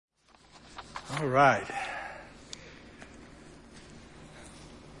All right.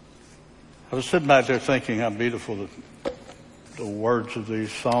 I was sitting back there thinking how beautiful the words of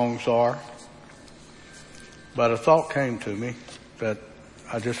these songs are. But a thought came to me that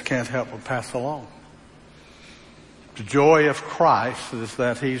I just can't help but pass along. The joy of Christ is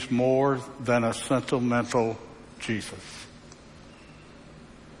that He's more than a sentimental Jesus.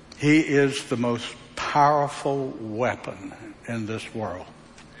 He is the most powerful weapon in this world.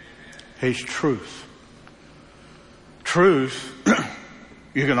 He's truth. Truth,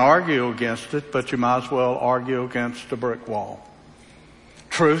 you can argue against it, but you might as well argue against a brick wall.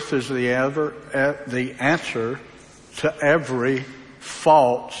 Truth is the answer to every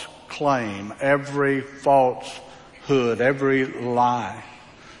false claim, every falsehood, every lie.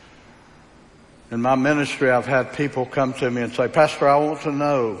 In my ministry, I've had people come to me and say, Pastor, I want to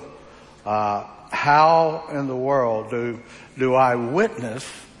know how in the world do I witness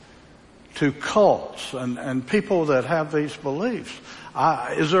to cults and people that have these beliefs?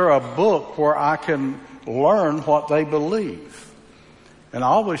 Is there a book where I can learn what they believe? And I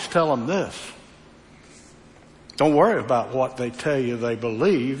always tell them this. Don't worry about what they tell you they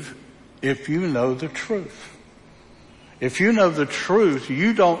believe if you know the truth. If you know the truth,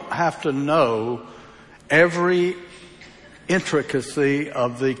 you don't have to know every intricacy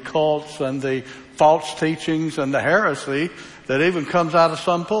of the cults and the false teachings and the heresy that even comes out of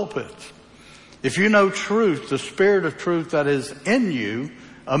some pulpits. If you know truth, the Spirit of truth that is in you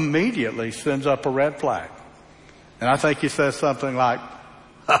immediately sends up a red flag. And I think He says something like,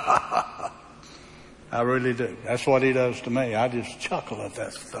 I really do. That's what He does to me. I just chuckle at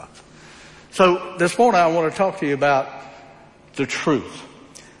that stuff. So this morning I want to talk to you about the truth.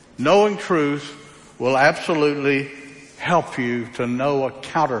 Knowing truth will absolutely help you to know a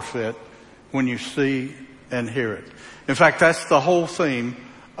counterfeit when you see and hear it. In fact, that's the whole theme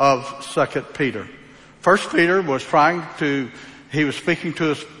of 2 Peter. 1 Peter was he was speaking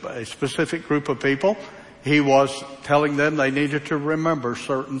to a specific group of people. He was telling them they needed to remember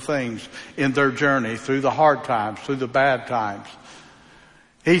certain things in their journey through the hard times, through the bad times.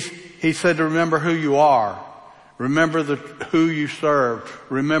 He said to remember who you are. Remember who you serve.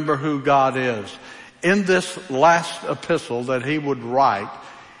 Remember who God is. In this last epistle that he would write,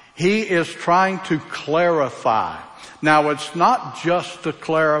 he is trying to clarify. Now, it's not just to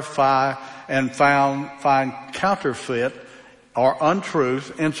clarify and find counterfeit or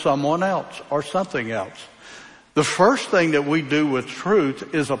untruth in someone else or something else. The first thing that we do with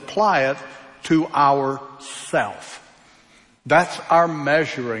truth is apply it to ourself. That's our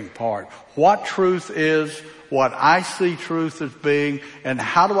measuring part. What truth is, what I see truth as being, and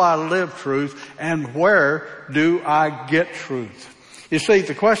how do I live truth, and where do I get truth? You see,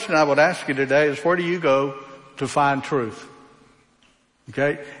 the question I would ask you today is, where do you go to find truth?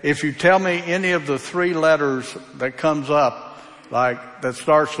 Okay? If you tell me any of the three letters that comes up, like that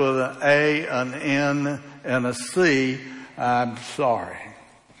starts with an A, an N, and a C, I'm sorry.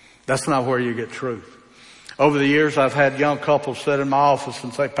 That's not where you get truth. Over the years, I've had young couples sit in my office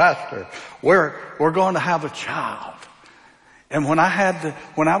and say, Pastor, we're going to have a child. And when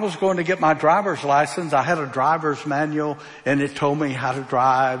I was going to get my driver's license, I had a driver's manual and it told me how to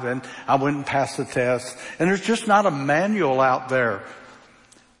drive, and I went and passed the test. And there's just not a manual out there.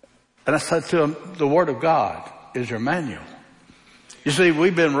 And I said to him, the Word of God is your manual. You see,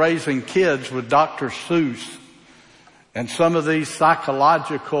 we've been raising kids with Dr. Seuss and some of these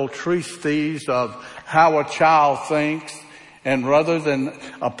psychological treatises of how a child thinks. And rather than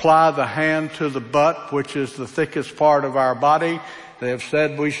apply the hand to the butt, which is the thickest part of our body, they have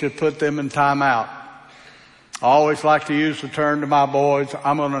said we should put them in timeout. I always like to use the term to my boys,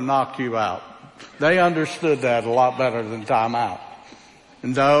 I'm going to knock you out. They understood that a lot better than timeout.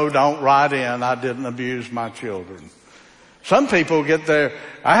 No, don't write in, I didn't abuse my children. Some people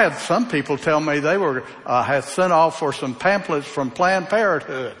I had some people tell me they had sent off for some pamphlets from Planned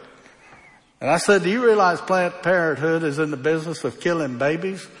Parenthood. And I said, do you realize Planned Parenthood is in the business of killing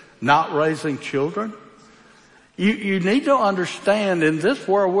babies, not raising children? You need to understand, in this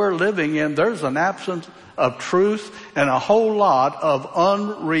world we're living in, there's an absence of truth and a whole lot of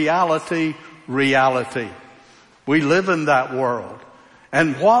unreality reality. We live in that world.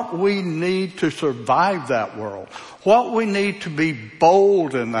 And what we need to survive that world, what we need to be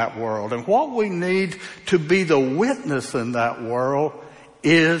bold in that world, and what we need to be the witness in that world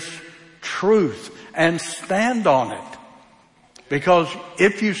is truth, and stand on it. Because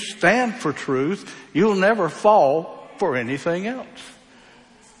if you stand for truth, you'll never fall for anything else.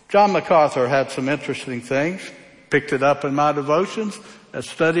 John MacArthur had some interesting things. Picked it up in my devotions as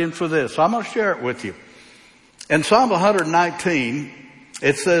studying for this. So I'm going to share it with you. In Psalm 119,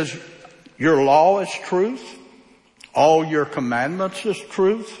 it says, Your law is truth. All your commandments is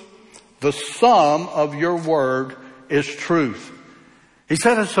truth. The sum of your word is truth. He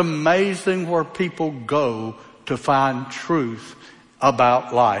said it's amazing where people go to find truth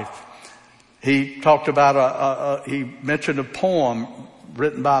about life. He talked about he mentioned a poem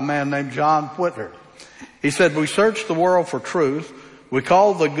written by a man named John Whitler. He said, we search the world for truth. We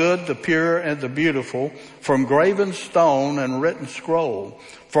call the good, the pure, and the beautiful from graven stone and written scroll,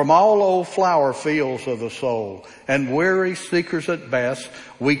 from all old flower fields of the soul, and weary seekers at best,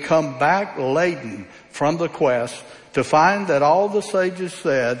 we come back laden from the quest to find that all the sages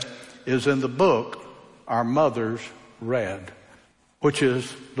said is in the book our mothers read, which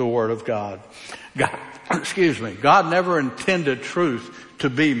is the Word of God. God never intended truth to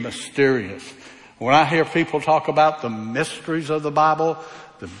be mysterious. When I hear people talk about the mysteries of the Bible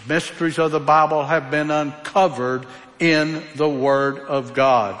have been uncovered in the Word of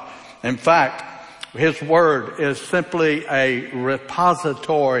God. In fact, His Word is simply a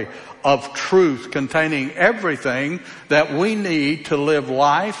repository of truth containing everything that we need to live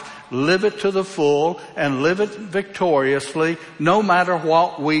life, live it to the full, and live it victoriously no matter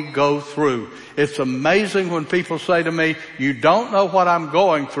what we go through. It's amazing when people say to me, you don't know what I'm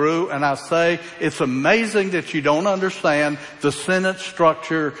going through, and I say, it's amazing that you don't understand the sentence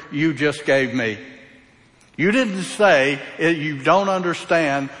structure you just gave me. You didn't say you don't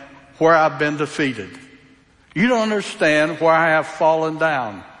understand where I've been defeated. You don't understand where I have fallen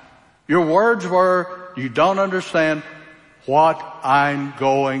down. Your words were, you don't understand what I'm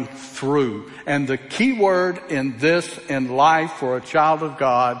going through. And the key word in life for a child of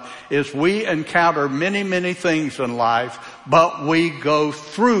God is we encounter many, many things in life, but we go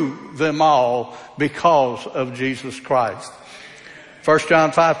through them all because of Jesus Christ. 1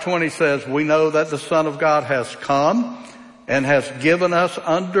 John 5:20 says, we know that the Son of God has come and has given us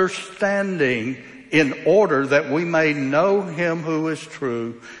understanding in order that we may know Him who is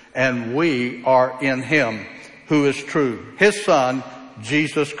true, and we are in Him who is true, His Son,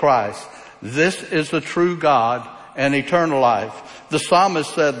 Jesus Christ. This is the true God and eternal life. The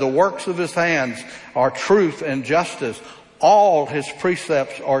psalmist said, the works of His hands are truth and justice. All His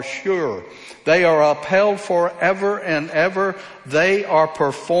precepts are sure. They are upheld forever and ever. They are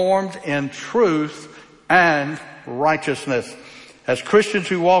performed in truth and righteousness. As Christians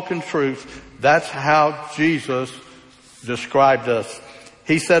who walk in truth, that's how Jesus described us.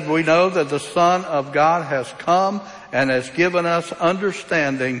 He said, we know that the Son of God has come and has given us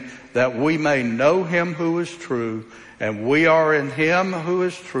understanding that we may know Him who is true, and we are in Him who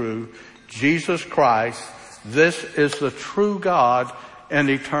is true, Jesus Christ. This is the true God and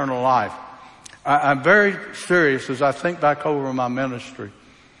eternal life. I'm very serious as I think back over my ministry.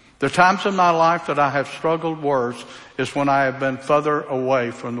 The times in my life that I have struggled worse is when I have been further away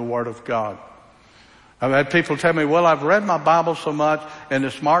from the Word of God. I've had people tell me, well, I've read my Bible so much and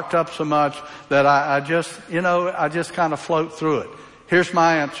it's marked up so much that I just kind of float through it. Here's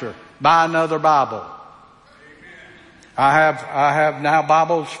my answer. Buy another Bible. I have now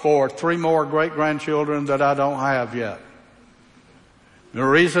Bibles for 3 more great-grandchildren that I don't have yet. The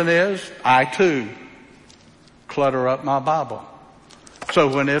reason is I too clutter up my Bible.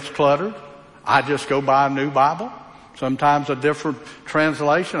 So when it's cluttered, I just go buy a new Bible. Sometimes a different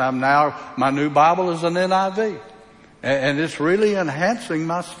translation. My new Bible is an NIV. And it's really enhancing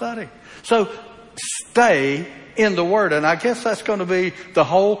my study. So stay in the Word. And I guess that's going to be the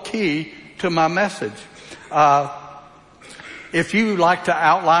whole key to my message. If you like to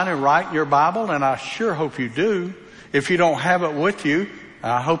outline and write in your Bible, and I sure hope you do, if you don't have it with you,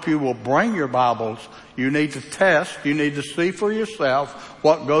 I hope you will bring your Bibles. You need to test. You need to see for yourself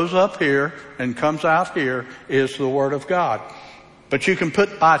what goes up here and comes out here is the Word of God. But you can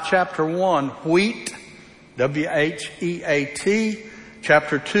put by chapter 1, wheat, W-H-E-A-T,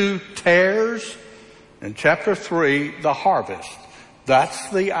 chapter 2, tares, and chapter 3, the harvest. That's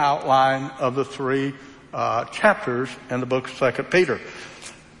the outline of the 3 chapters in the book of 2 Peter.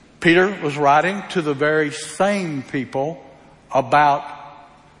 Peter was writing to the very same people about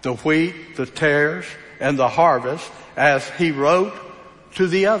the wheat, the tares, and the harvest as he wrote to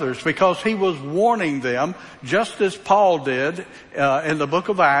the others, because he was warning them, just as Paul did in the book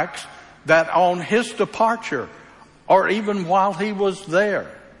of Acts, that on his departure, or even while he was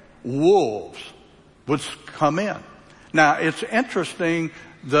there, wolves would come in. Now, it's interesting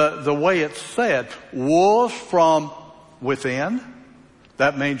the way it's said. Wolves from within,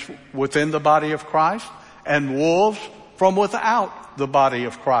 that means within the body of Christ, and wolves from without the body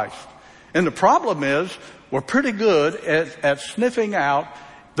of Christ. And the problem is, we're pretty good at sniffing out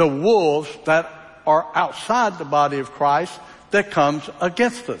the wolves that are outside the body of Christ that comes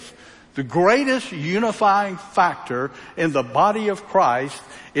against us. The greatest unifying factor in the body of Christ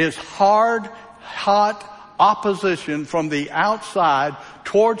is hard, hot opposition from the outside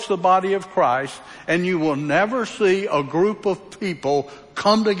towards the body of Christ, and you will never see a group of people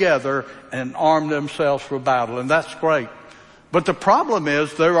come together and arm themselves for battle, and that's great. But the problem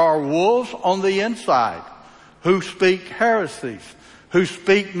is there are wolves on the inside who speak heresies, who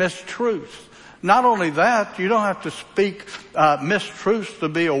speak mistruths. Not only that, you don't have to speak mistruths to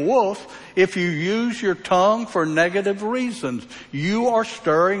be a wolf. If you use your tongue for negative reasons, you are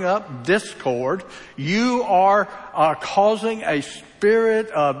stirring up discord. You are causing a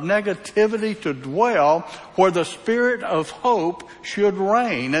spirit of negativity to dwell where the spirit of hope should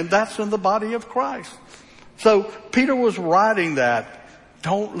reign, and that's in the body of Christ. So Peter was writing that.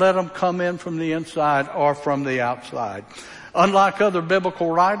 Don't let them come in from the inside or from the outside. Unlike other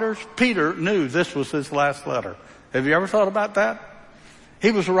biblical writers, Peter knew this was his last letter. Have you ever thought about that?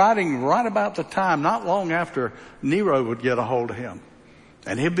 He was writing right about the time, not long after Nero would get a hold of him.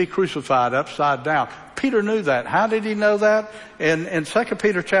 And he'd be crucified upside down. Peter knew that. How did he know that? In 2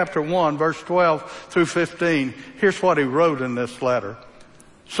 Peter chapter 1, verse 12 through 15, here's what he wrote in this letter.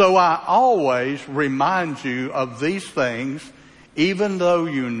 So I always remind you of these things, even though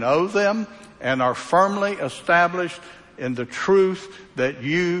you know them and are firmly established in the truth that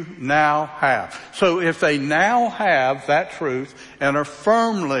you now have. So if they now have that truth and are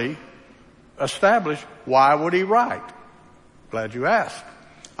firmly established, why would he write? Glad you asked.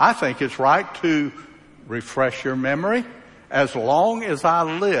 I think it's right to refresh your memory as long as I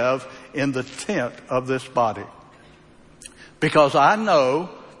live in the tent of this body. Because I know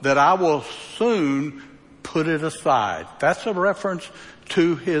that I will soon put it aside. That's a reference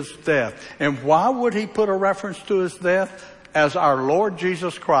to his death. And why would he put a reference to his death? As our Lord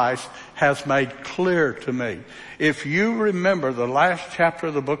Jesus Christ has made clear to me. If you remember the last chapter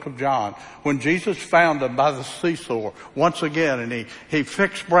of the book of John, when Jesus found them by the seashore once again, and he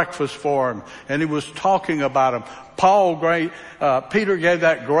fixed breakfast for him, and he was talking about him. Peter gave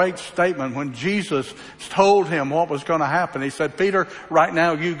that great statement when Jesus told him what was going to happen. He said, Peter, right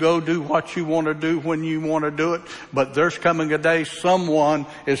now you go do what you want to do when you want to do it, but there's coming a day someone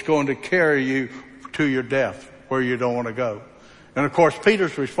is going to carry you to your death where you don't want to go. And of course,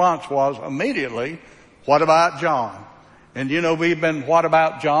 Peter's response was immediately, what about John? And you know, we've been what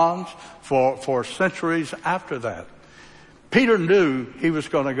about John's for centuries after that. Peter knew he was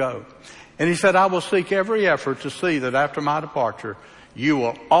going to go. And he said, I will seek every effort to see that after my departure, you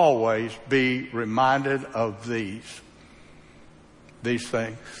will always be reminded of these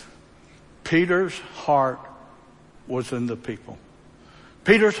things. Peter's heart was in the people.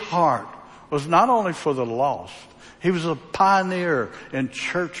 Peter's heart was not only for the lost. He was a pioneer in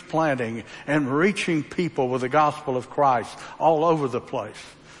church planting and reaching people with the gospel of Christ all over the place.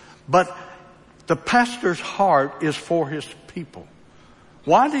 But the pastor's heart is for his people.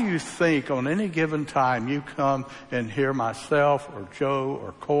 Why do you think on any given time you come and hear myself or Joe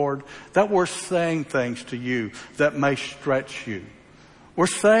or Cord that we're saying things to you that may stretch you? We're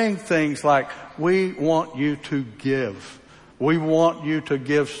saying things like, we want you to give. We want you to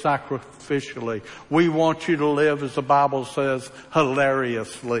give sacrificially. We want you to live, as the Bible says,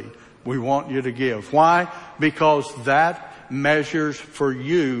 hilariously. We want you to give. Why? Because that measures for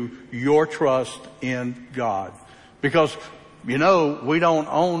you your trust in God. Because, you know, we don't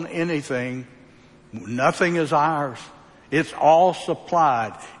own anything. Nothing is ours. It's all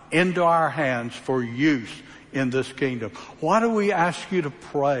supplied into our hands for use in this kingdom. Why do we ask you to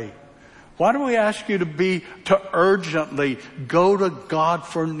pray? Why do we ask you to urgently go to God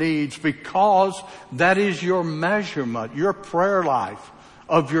for needs? Because that is your measurement, your prayer life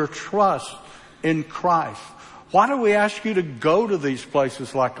of your trust in Christ. Why do we ask you to go to these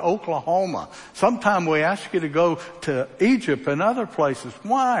places like Oklahoma? Sometimes we ask you to go to Egypt and other places.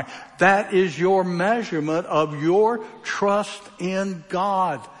 Why? That is your measurement of your trust in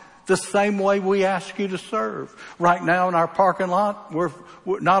God. The same way we ask you to serve. Right now in our parking lot, we're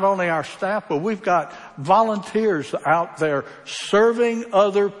not only our staff, but we've got volunteers out there serving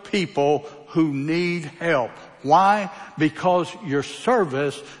other people who need help. Why? Because your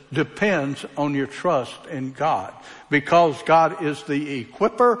service depends on your trust in God. Because God is the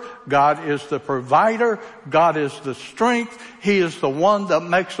equipper, God is the provider, God is the strength. He is the one that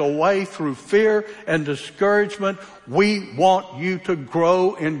makes a way through fear and discouragement. We want you to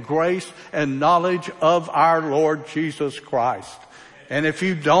grow in grace and knowledge of our Lord Jesus Christ. And if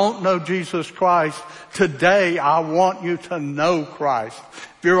you don't know Jesus Christ, today I want you to know Christ.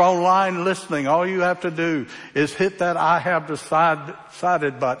 If you're online listening, all you have to do is hit that I have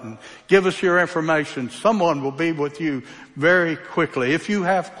decided button. Give us your information. Someone will be with you very quickly. If you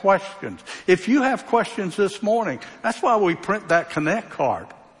have questions this morning, that's why we print that Connect card.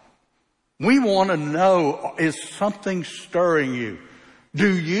 We want to know, is something stirring you?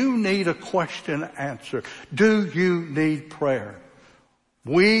 Do you need a question answered? Do you need prayer?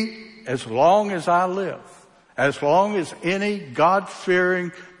 As long as I live, as long as any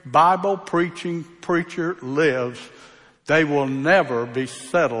God-fearing, Bible-preaching preacher lives, they will never be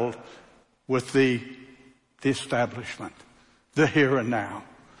settled with the establishment, the here and now.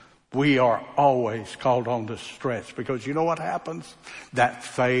 We are always called on to stretch, because you know what happens? That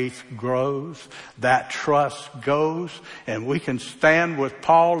faith grows, that trust goes, and we can stand with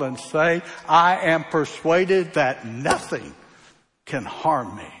Paul and say, I am persuaded that nothing can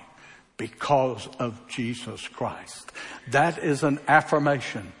harm me because of Jesus Christ. That is an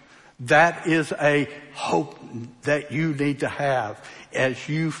affirmation. That is a hope that you need to have as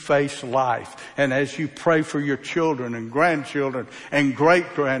you face life and as you pray for your children and grandchildren and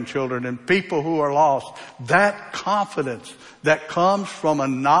great-grandchildren and people who are lost. That confidence that comes from a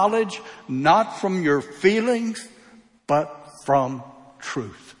knowledge, not from your feelings, but from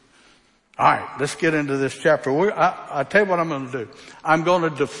truth. All right, let's get into this chapter. I'll tell you what I'm going to do. I'm going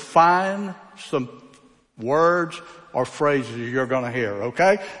to define some words or phrases you're going to hear,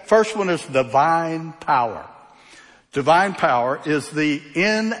 okay? First one is divine power. Divine power is the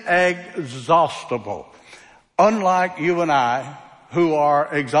inexhaustible. Unlike you and I, who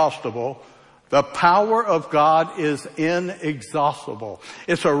are exhaustible, the power of God is inexhaustible.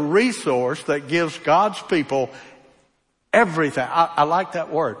 It's a resource that gives God's people everything. I like that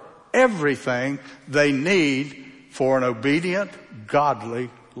word. Everything they need for an obedient, godly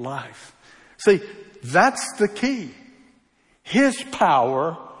life. See, that's the key. His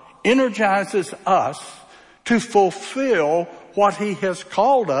power energizes us to fulfill what He has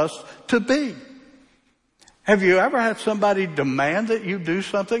called us to be. Have you ever had somebody demand that you do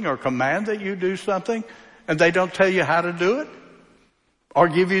something or command that you do something and they don't tell you how to do it or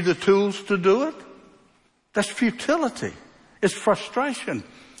give you the tools to do it? That's futility. It's frustration.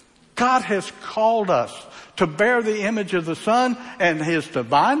 God has called us to bear the image of the Son, and His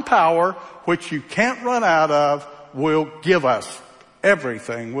divine power, which you can't run out of, will give us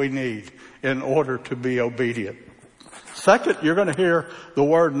everything we need in order to be obedient. Second, you're going to hear the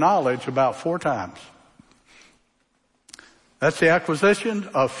word knowledge about 4 times. That's the acquisition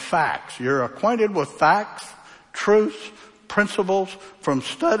of facts. You're acquainted with facts, truths, principles from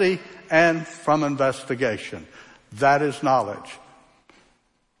study and from investigation. That is knowledge.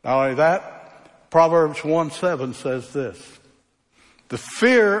 Not only that, Proverbs 1:7 says this: the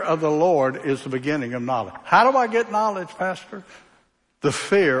fear of the Lord is the beginning of knowledge. How do I get knowledge, Pastor? The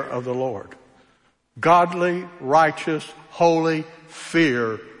fear of the Lord. Godly, righteous, holy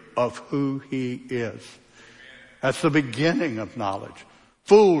fear of who He is. That's the beginning of knowledge.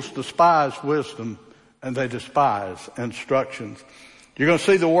 Fools despise wisdom, and they despise instructions. You're going to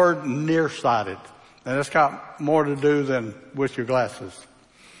see the word nearsighted, and it's got more to do than with your glasses.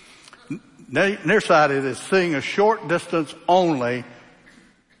 Nearsighted is seeing a short distance only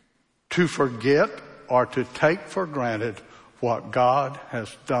to forget or to take for granted what God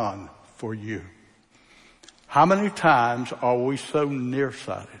has done for you. How many times are we so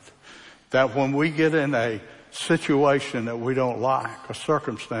nearsighted that when we get in a situation that we don't like, a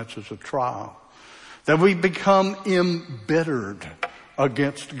circumstances of trial, that we become embittered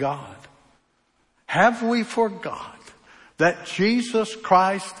against God? Have we forgot that Jesus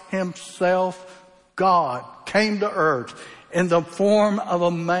Christ Himself, God, came to earth in the form of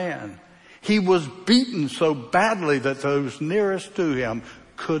a man? He was beaten so badly that those nearest to Him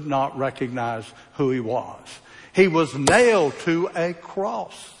could not recognize who He was. He was nailed to a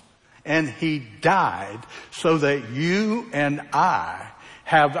cross, and He died so that you and I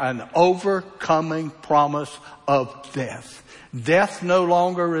have an overcoming promise of death. Death no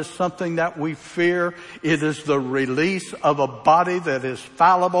longer is something that we fear. It is the release of a body that is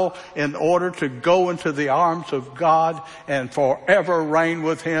fallible in order to go into the arms of God and forever reign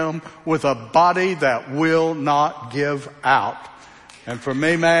with Him, with a body that will not give out. And for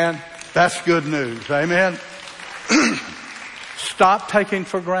me, man, that's good news. Amen. Stop taking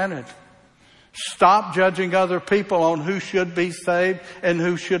for granted. Stop judging other people on who should be saved and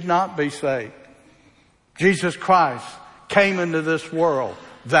who should not be saved. Jesus Christ came into this world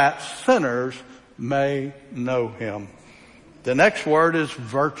that sinners may know Him. The next word is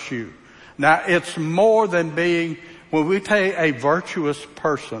virtue. Now, it's more than being when we take a virtuous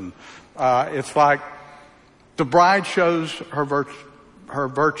person, it's like the bride shows her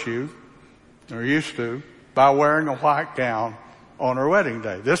virtue, or used to, by wearing a white gown on her wedding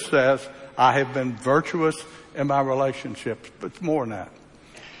day. This says, I have been virtuous in my relationships, but it's more than that.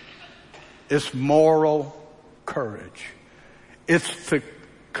 It's moral courage. It's the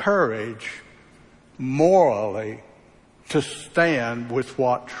courage morally to stand with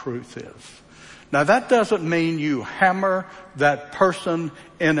what truth is. Now that doesn't mean you hammer that person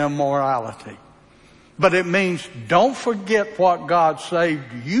in immorality. But it means don't forget what God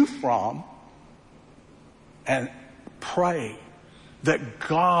saved you from and pray that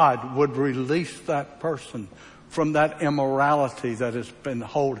God would release that person from that immorality that has been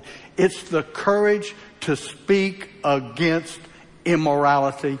holding. It's the courage to speak against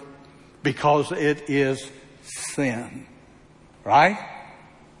immorality because it is sin. Right?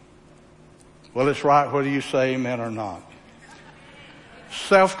 Well, it's right whether you say amen or not.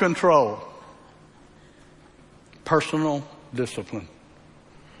 Self-control. Personal discipline.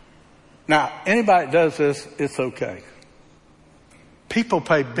 Now, anybody that does this, it's okay. People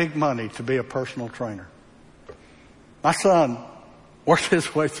pay big money to be a personal trainer. My son worked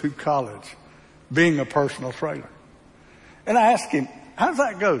his way through college being a personal trainer. And I asked him, how does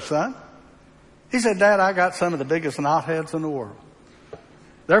that go, son? He said, Dad, I got some of the biggest knotheads in the world.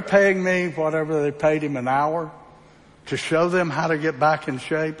 They're paying me whatever they paid him an hour to show them how to get back in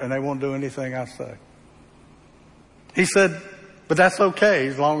shape, and they won't do anything I say. He said, but that's okay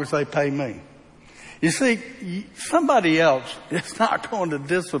as long as they pay me. You see, somebody else is not going to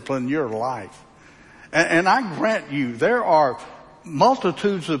discipline your life. And I grant you, there are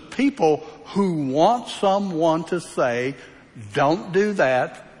multitudes of people who want someone to say, don't do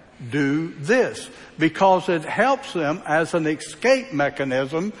that, do this. Because it helps them as an escape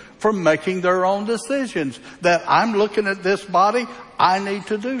mechanism from making their own decisions. That I'm looking at this body, I need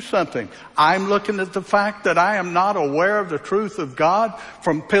to do something. I'm looking at the fact that I am not aware of the truth of God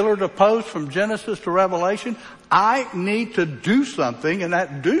from pillar to post, from Genesis to Revelation. I need to do something, and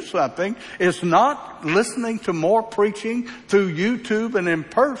that do something is not listening to more preaching through YouTube and in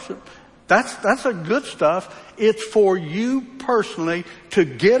person. That's a good stuff. It's for you personally to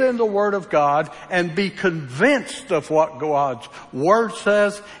get in the Word of God and be convinced of what God's Word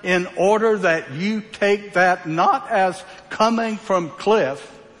says in order that you take that not as coming from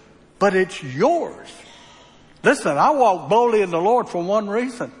Cliff, but it's yours. Listen, I walk boldly in the Lord for one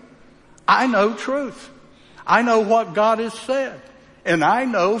reason. I know truth. I know what God has said. And I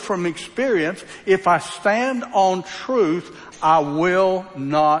know from experience, if I stand on truth, I will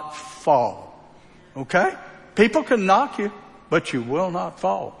not fall. Okay? People can knock you, but you will not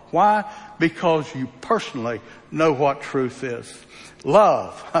fall. Why? Because you personally know what truth is.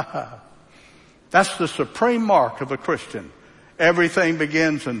 Love. That's the supreme mark of a Christian. Everything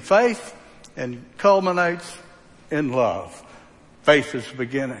begins in faith and culminates in love. Faith is the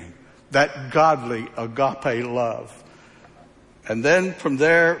beginning. That godly agape love. And then from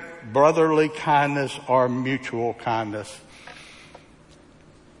there, brotherly kindness or mutual kindness.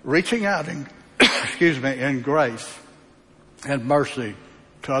 Reaching out in, in grace and mercy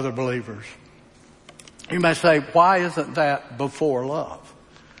to other believers. You may say, why isn't that before love?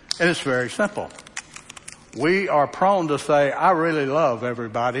 And it's very simple. We are prone to say, I really love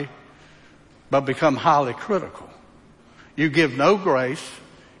everybody, but become highly critical. You give no grace,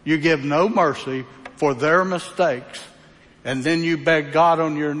 you give no mercy for their mistakes, and then you beg God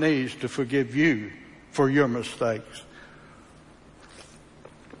on your knees to forgive you for your mistakes.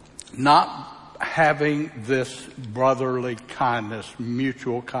 Not having this brotherly kindness,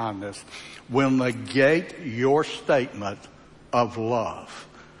 mutual kindness, will negate your statement of love.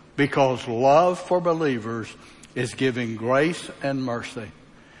 Because love for believers is giving grace and mercy.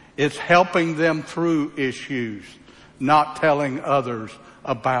 It's helping them through issues, not telling others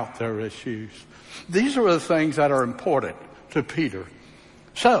about their issues. These are the things that are important to Peter.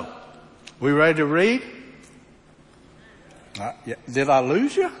 So, we ready to read? Did I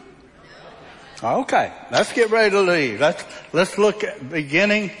lose you? Okay, let's get ready to leave. Let's look at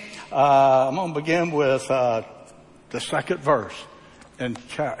beginning. I'm going to begin with the second verse in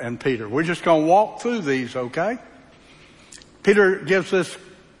Peter. We're just going to walk through these, okay? Peter gives us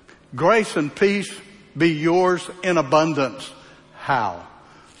grace and peace be yours in abundance. How?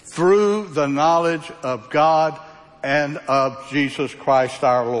 Through the knowledge of God and of Jesus Christ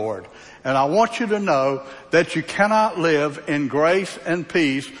our Lord. And I want you to know that you cannot live in grace and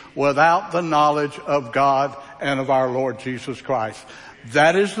peace without the knowledge of God and of our Lord Jesus Christ.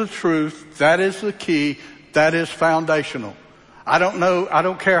 That is the truth. That is the key. That is foundational. I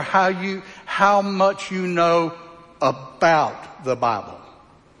don't care how much you know about the Bible.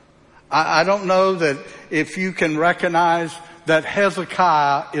 I don't know that if you can recognize that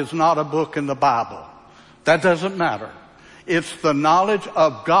Hezekiah is not a book in the Bible. That doesn't matter. It's the knowledge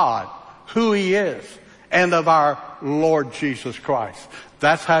of God, who He is, and of our Lord Jesus Christ.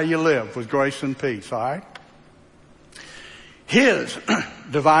 That's how you live, with grace and peace, all right? His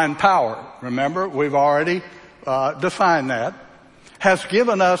divine power, remember, we've already defined that, has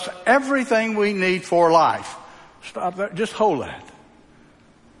given us everything we need for life. Stop there. Just hold that.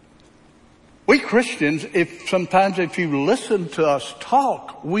 We Christians, if you listen to us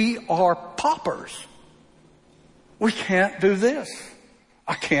talk, we are paupers. We can't do this.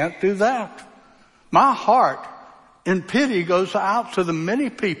 I can't do that. My heart in pity goes out to the many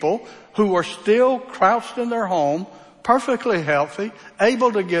people who are still crouched in their home, perfectly healthy,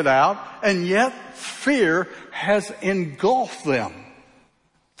 able to get out, and yet fear has engulfed them.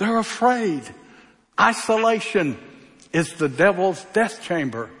 They're afraid. Isolation is the devil's death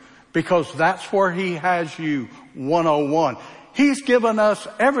chamber, because that's where he has you 101. He's given us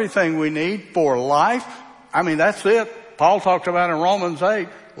everything we need for life. I mean, that's it. Paul talked about in Romans 8,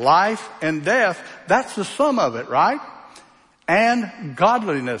 life and death. That's the sum of it, right? And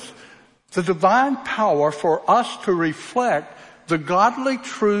godliness. The divine power for us to reflect the godly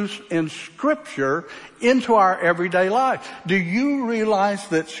truths in Scripture into our everyday life. Do you realize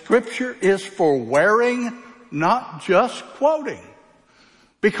that Scripture is for wearing, not just quoting?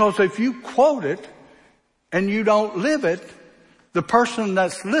 Because if you quote it and you don't live it, the person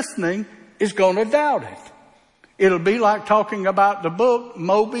that's listening is going to doubt it. It'll be like talking about the book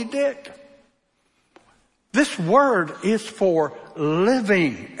Moby Dick. This word is for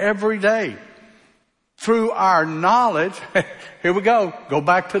living every day through our knowledge. Here we go. Go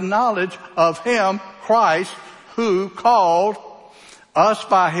back to knowledge of Him, Christ, who called us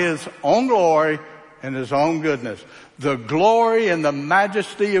by His own glory and His own goodness. The glory and the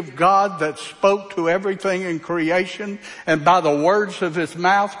majesty of God that spoke to everything in creation, and by the words of His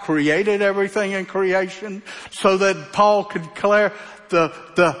mouth created everything in creation, so that Paul could declare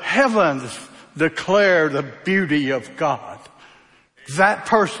the heavens declare the beauty of God. That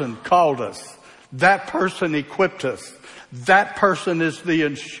person called us. That person equipped us. That person is the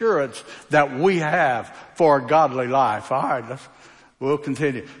insurance that we have for a godly life. All right, we'll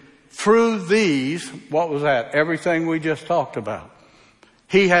continue. Through these, what was that? Everything we just talked about.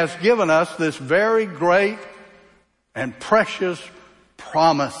 He has given us this very great and precious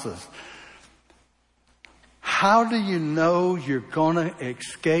promises. How do you know you're going to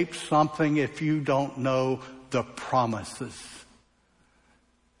escape something if you don't know the promises?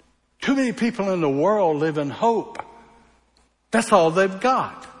 Too many people in the world live in hope. That's all they've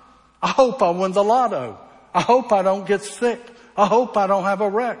got. I hope I win the lotto. I hope I don't get sick. I hope I don't have a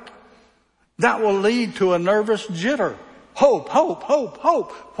wreck. That will lead to a nervous jitter. Hope, hope, hope,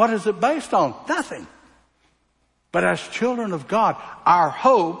 hope. What is it based on? Nothing. But as children of God, our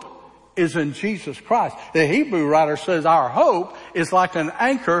hope is in Jesus Christ. The Hebrew writer says our hope is like an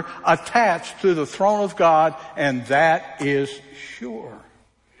anchor attached to the throne of God, and that is sure.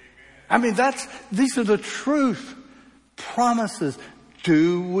 I mean, these are the truth promises.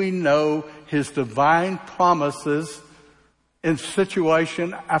 Do we know His divine promises in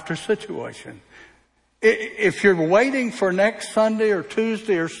situation after situation? If you're waiting for next Sunday or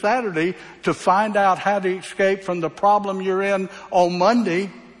Tuesday or Saturday to find out how to escape from the problem you're in on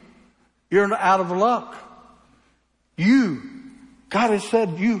Monday, you're out of luck. God has said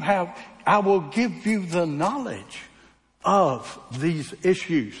I will give you the knowledge of these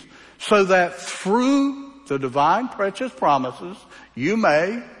issues, so that through the divine precious promises, you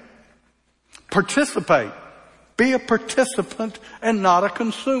may participate. Be a participant and not a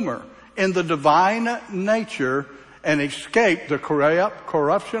consumer in the divine nature, and escape the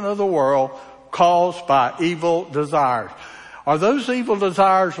corruption of the world caused by evil desires. Are those evil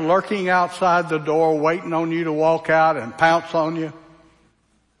desires lurking outside the door waiting on you to walk out and pounce on you?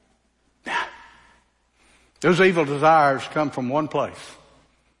 Those evil desires come from one place.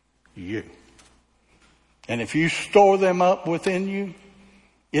 You. And if you store them up within you,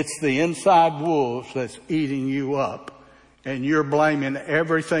 it's the inside wolves that's eating you up. And you're blaming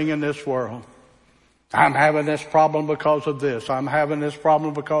everything in this world. I'm having this problem because of this. I'm having this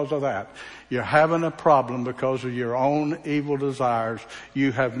problem because of that. You're having a problem because of your own evil desires.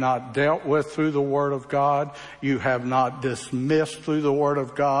 You have not dealt with through the Word of God. You have not dismissed through the Word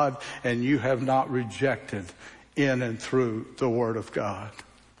of God. And you have not rejected in and through the Word of God.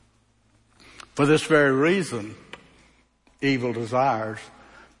 For this very reason, evil desires,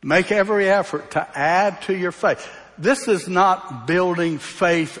 make every effort to add to your faith. This is not building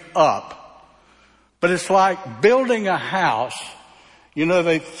faith up, But it's like building a house. You know,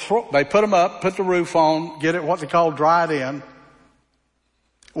 they put them up, put the roof on, get it what they call dried in.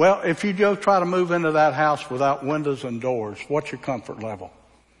 Well, if you go try to move into that house without windows and doors, what's your comfort level?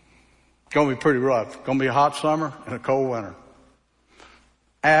 It's going to be pretty rough. It's going to be a hot summer and a cold winter.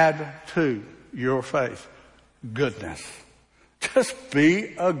 Add to your faith goodness. Just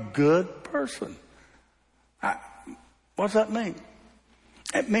be a good person. What does that mean?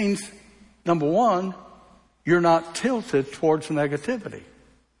 It means, number one, you're not tilted towards negativity.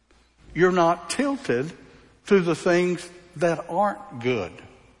 You're not tilted to the things that aren't good.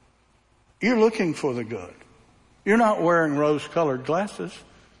 You're looking for the good. You're not wearing rose-colored glasses.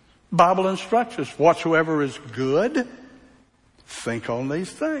 Bible instructs us, whatsoever is good, think on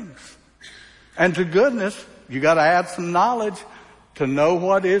these things. And to goodness, you got to add some knowledge to know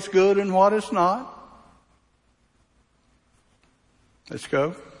what is good and what is not. Let's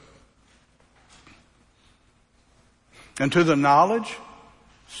go. And to the knowledge,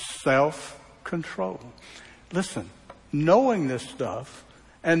 self-control. Listen, knowing this stuff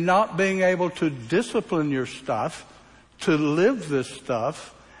and not being able to discipline your stuff, to live this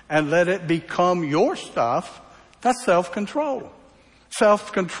stuff and let it become your stuff, that's self-control.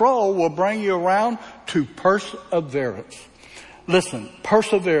 Self-control will bring you around to perseverance. Listen,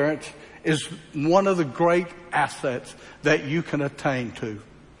 perseverance is one of the great assets that you can attain to.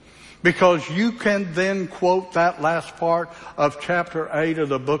 Because you can then quote that last part of chapter 8 of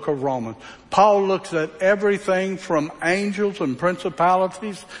the book of Romans. Paul looks at everything from angels and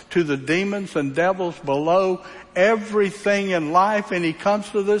principalities to the demons and devils below, everything in life, and he comes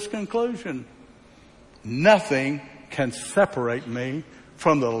to this conclusion. Nothing can separate me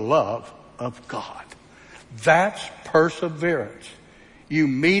from the love of God. That's perseverance. You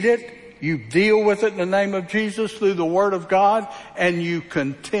meet it. You deal with it in the name of Jesus through the Word of God, and you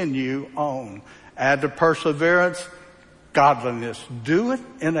continue on. Add to perseverance, godliness. Do it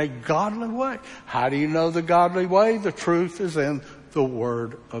in a godly way. How do you know the godly way? The truth is in the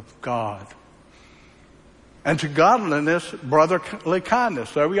Word of God. And to godliness, brotherly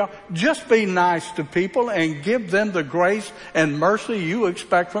kindness. There we are. Just be nice to people and give them the grace and mercy you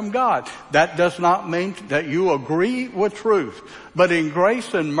expect from God. That does not mean that you agree with truth. But in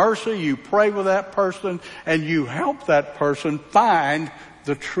grace and mercy, you pray with that person and you help that person find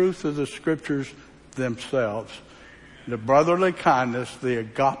the truth of the Scriptures themselves. The brotherly kindness, the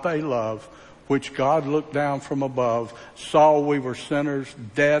agape love, which God looked down from above, saw we were sinners,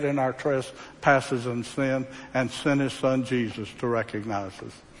 dead in our trespasses and sin, and sent His Son Jesus to recognize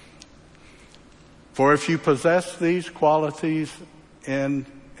us. For if you possess these qualities in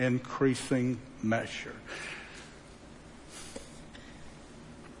increasing measure.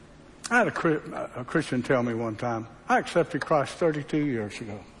 I had a Christian tell me one time, I accepted Christ 32 years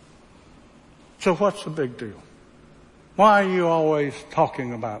ago. So what's the big deal? Why are you always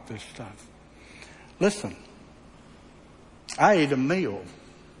talking about this stuff? Listen, I ate a meal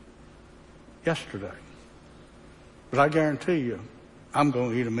yesterday, but I guarantee you, I'm going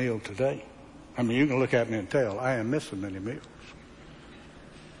to eat a meal today. I mean, you can look at me and tell I am missing many meals.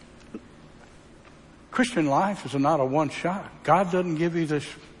 Christian life is not a one shot. God doesn't give you this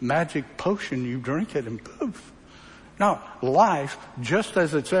magic potion, you drink it and poof. No, life, just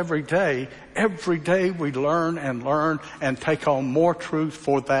as it's every day we learn and take on more truth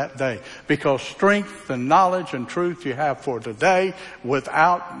for that day. Because strength and knowledge and truth you have for today,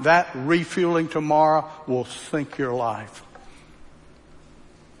 without that refueling tomorrow, will sink your life.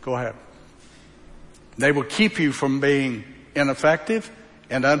 Go ahead. They will keep you from being ineffective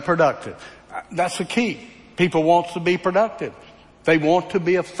and unproductive. That's the key. People want to be productive. They want to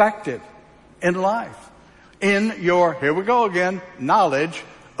be effective in life. In your, here we go again, knowledge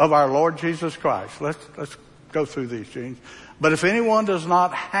of our Lord Jesus Christ. Let's go through these, Gene. But if anyone does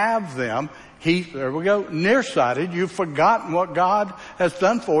not have them, there we go, nearsighted, you've forgotten what God has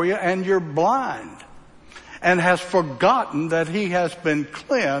done for you, and you're blind. And has forgotten that He has been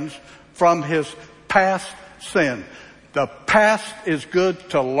cleansed from his past sin. The past is good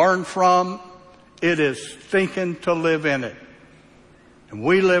to learn from. It is stinking to live in it. And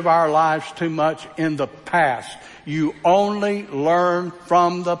we live our lives too much in the past. You only learn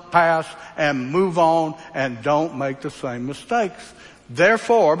from the past and move on and don't make the same mistakes.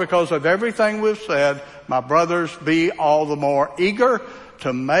 Therefore, because of everything we've said, my brothers, be all the more eager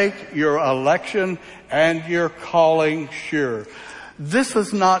to make your election and your calling sure. This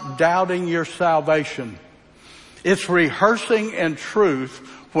is not doubting your salvation. It's rehearsing in truth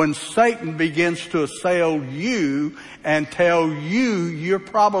when Satan begins to assail you and tell you you're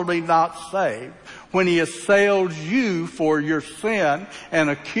probably not saved. when he assails you for your sin and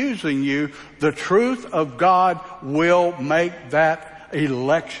accusing you, the truth of God will make that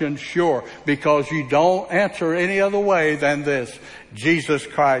election sure, because you don't answer any other way than this. Jesus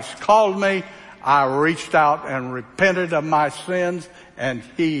Christ called me. I reached out and repented of my sins, and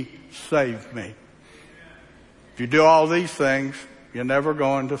he saved me. If you do all these things, you're never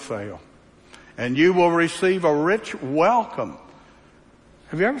going to fail. And you will receive a rich welcome.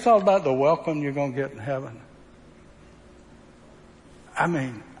 Have you ever thought about the welcome you're going to get in heaven? I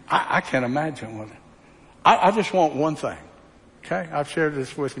mean, I can't imagine what it. I just want one thing. Okay? I've shared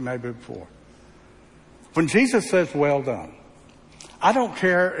this with you maybe before. When Jesus says, well done, I don't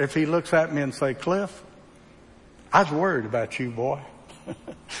care if he looks at me and say, Cliff, I was worried about you, boy.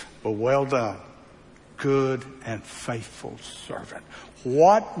 But well done, good and faithful servant.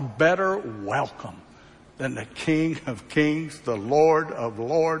 What better welcome than the King of Kings, the Lord of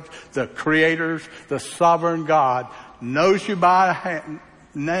Lords, the Creator, the Sovereign God, knows you by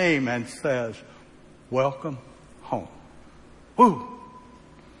name and says, welcome home. Woo!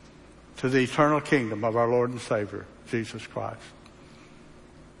 To the eternal kingdom of our Lord and Savior, Jesus Christ.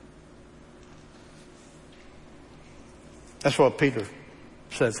 That's what Peter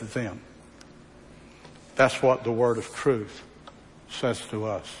says to them. That's what the word of truth says to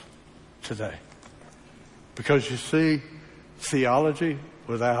us today. Because you see, theology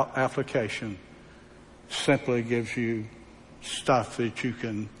without application simply gives you stuff that you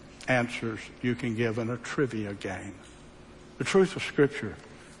can, answers you can give in a trivia game. The truth of Scripture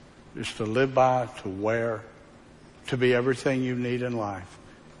is to live by, to wear, to be everything you need in life.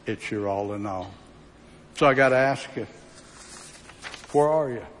 It's your all in all. So I got to ask you, where are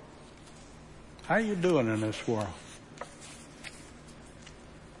you? How are you doing in this world?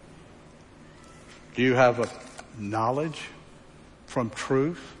 Do you have a knowledge from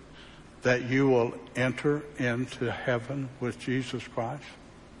truth that you will enter into heaven with Jesus Christ?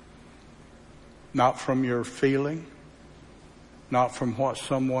 Not from your feeling, not from what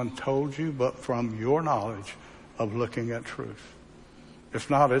someone told you, but from your knowledge of looking at truth. If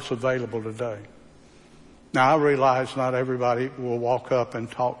not, it's available today. Now, I realize not everybody will walk up and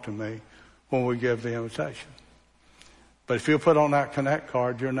talk to me when we give the invitation. But if you'll put on that Connect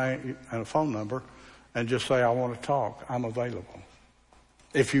card your name and a phone number and just say, I want to talk, I'm available.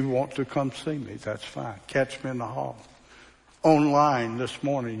 If you want to come see me, that's fine. Catch me in the hall. Online this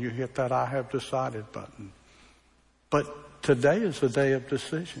morning, you hit that I have decided button. But today is the day of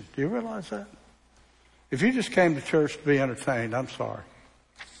decision. Do you realize that? If you just came to church to be entertained, I'm sorry.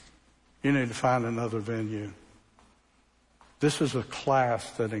 You need to find another venue. This is a class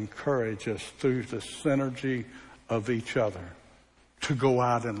that encourages us through the synergy of each other to go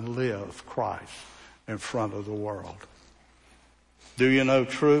out and live Christ in front of the world. Do you know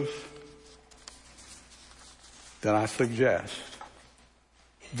truth? Then I suggest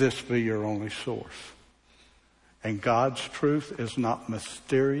this be your only source. And God's truth is not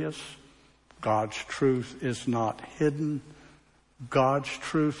mysterious. God's truth is not hidden. God's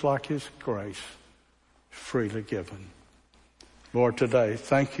truth, like His grace, freely given. Lord, today,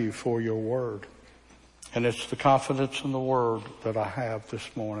 thank you for your word. And it's the confidence in the word that I have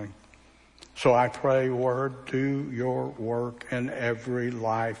this morning. So I pray, Word, do your work in every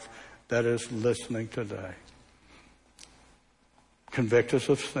life that is listening today. Convict us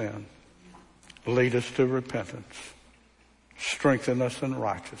of sin. Lead us to repentance. Strengthen us in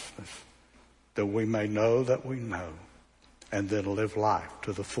righteousness, that we may know that we know, and then live life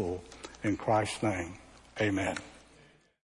to the full. In Christ's name, amen.